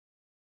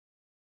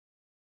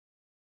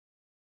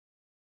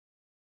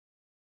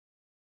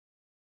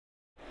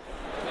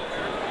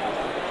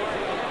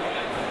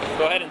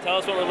ahead and tell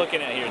us what we're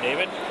looking at here,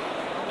 David.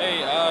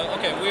 Hey,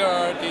 okay, we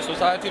are the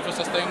Society for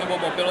Sustainable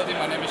Mobility.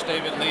 My name is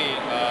David Lee,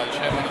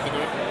 chairman of the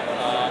group.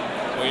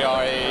 We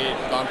are a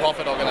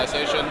non-profit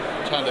organization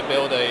trying to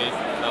build a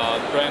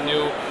brand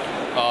new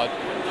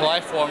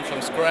platform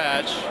from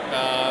scratch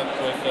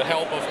with the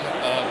help of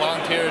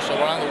volunteers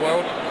around the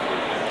world.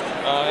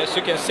 As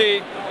you can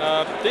see,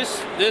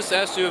 this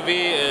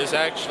SUV is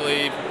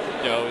actually,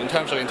 in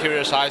terms of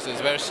interior size, is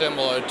very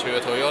similar to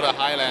a Toyota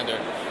Highlander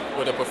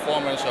with the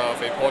performance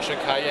of a Porsche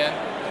Cayenne.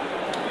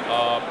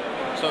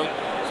 So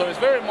it's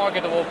a very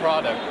marketable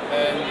product,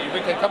 and we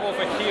can come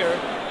over here.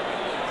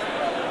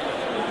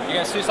 You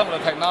can see some of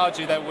the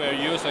technology that we're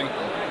using.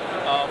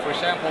 For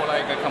example,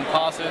 like a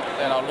composite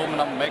and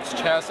aluminum mixed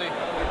chassis,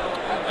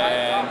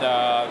 and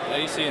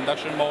AC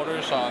induction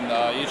motors on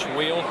each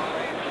wheel.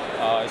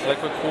 It's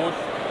liquid cooled.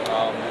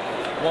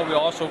 What we're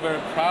also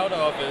very proud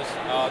of is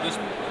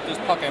this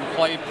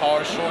plug-and-play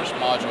power source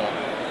module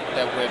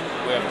that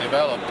we have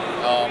developed.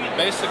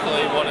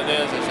 Basically what it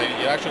is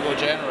an electrical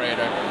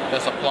generator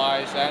that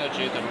supplies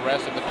energy to the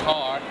rest of the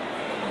car.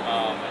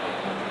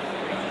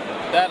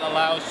 That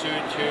allows you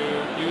to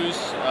use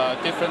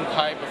different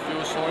type of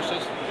fuel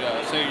sources.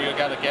 Say you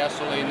got a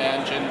gasoline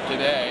engine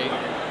today,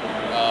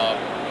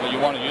 but you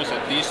want to use a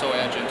diesel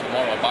engine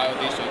tomorrow, a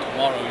biodiesel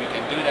tomorrow, you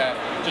can do that.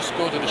 Just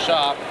go to the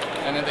shop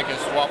and then they can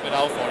swap it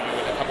out for you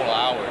in a couple of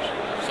hours.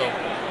 So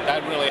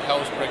that really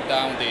helps break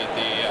down the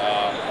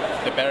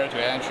barrier to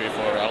entry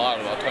for a lot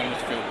of alternative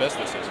fuel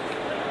businesses.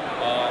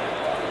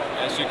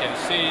 As you can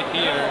see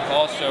here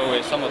also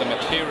is some of the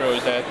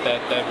materials that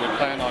we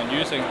plan on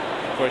using.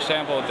 For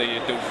example,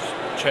 the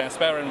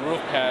transparent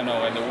roof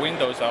panel and the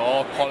windows are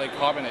all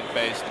polycarbonate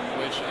based,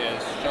 which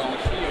is shown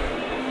here.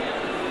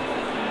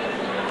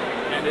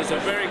 And it's a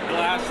very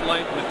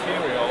glass-like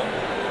material,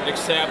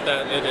 except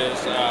that it is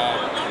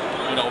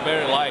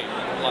very light,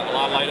 a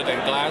lot lighter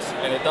than glass,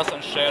 and it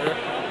doesn't shatter.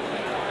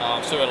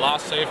 So it's a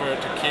lot safer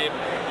to keep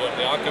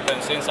the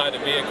occupants inside the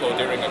vehicle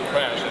during a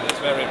crash, and it's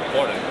very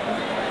important.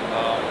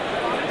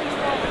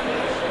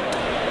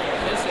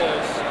 This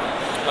is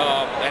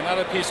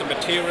another piece of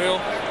material.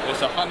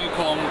 It's a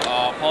honeycomb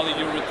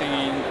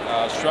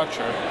polyurethane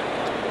structure.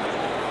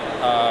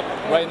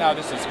 Right now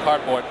this is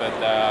cardboard, but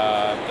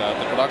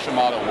the production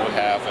model will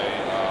have a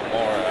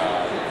more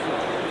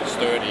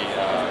sturdy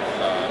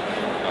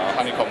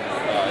honeycomb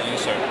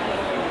insert.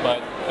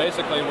 But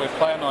basically we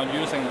plan on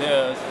using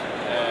this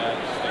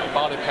as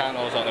body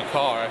panels on the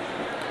car,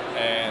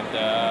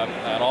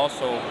 and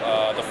also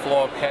the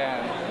floor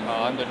pan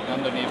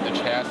underneath the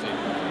chassis.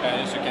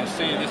 And as you can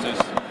see,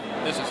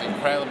 this is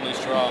incredibly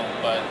strong,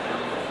 but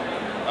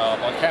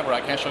on camera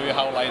I can't show you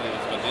how light it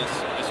is, but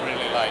it's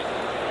really light.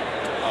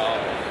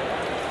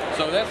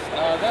 So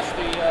that's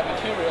the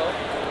material.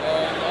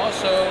 And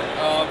also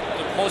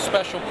the most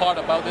special part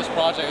about this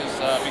project is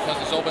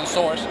because it's open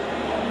source.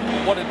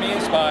 What it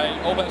means by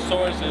open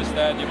source is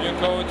that if you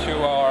go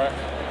to our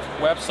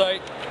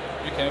website,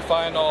 you can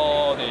find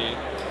all the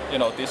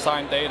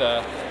design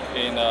data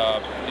in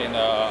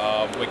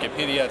a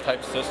Wikipedia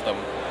type system.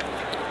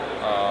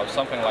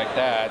 Something like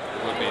that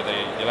would be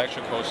the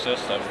electrical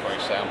system, for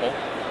example,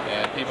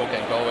 and people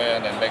can go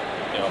in and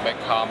make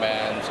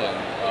comments and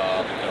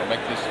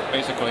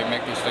basically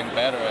make this thing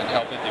better and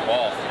help it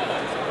evolve.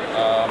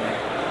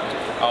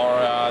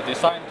 Our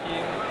design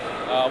team,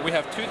 we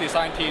have two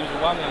design teams.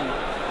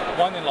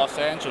 One in Los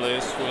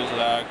Angeles who is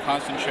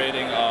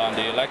concentrating on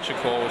the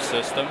electrical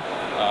system,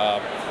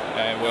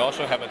 and we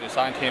also have a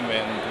design team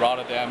in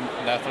Rotterdam,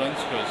 Netherlands,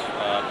 who is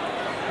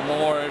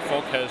more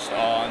focused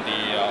on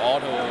the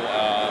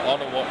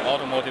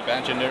automotive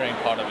engineering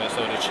part of it.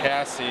 So the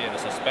chassis and the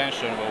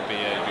suspension will be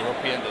a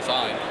European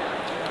design,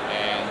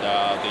 and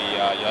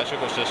the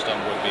electrical system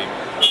will be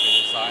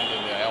designed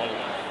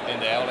in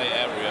the LA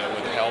area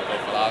with the help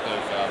of a lot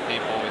of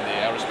people in the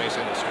aerospace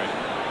industry.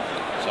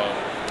 So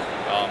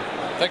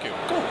thank you.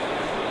 Cool.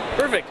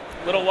 Perfect.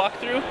 Little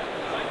walkthrough.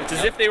 It's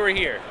as if they were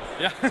here.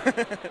 Yeah.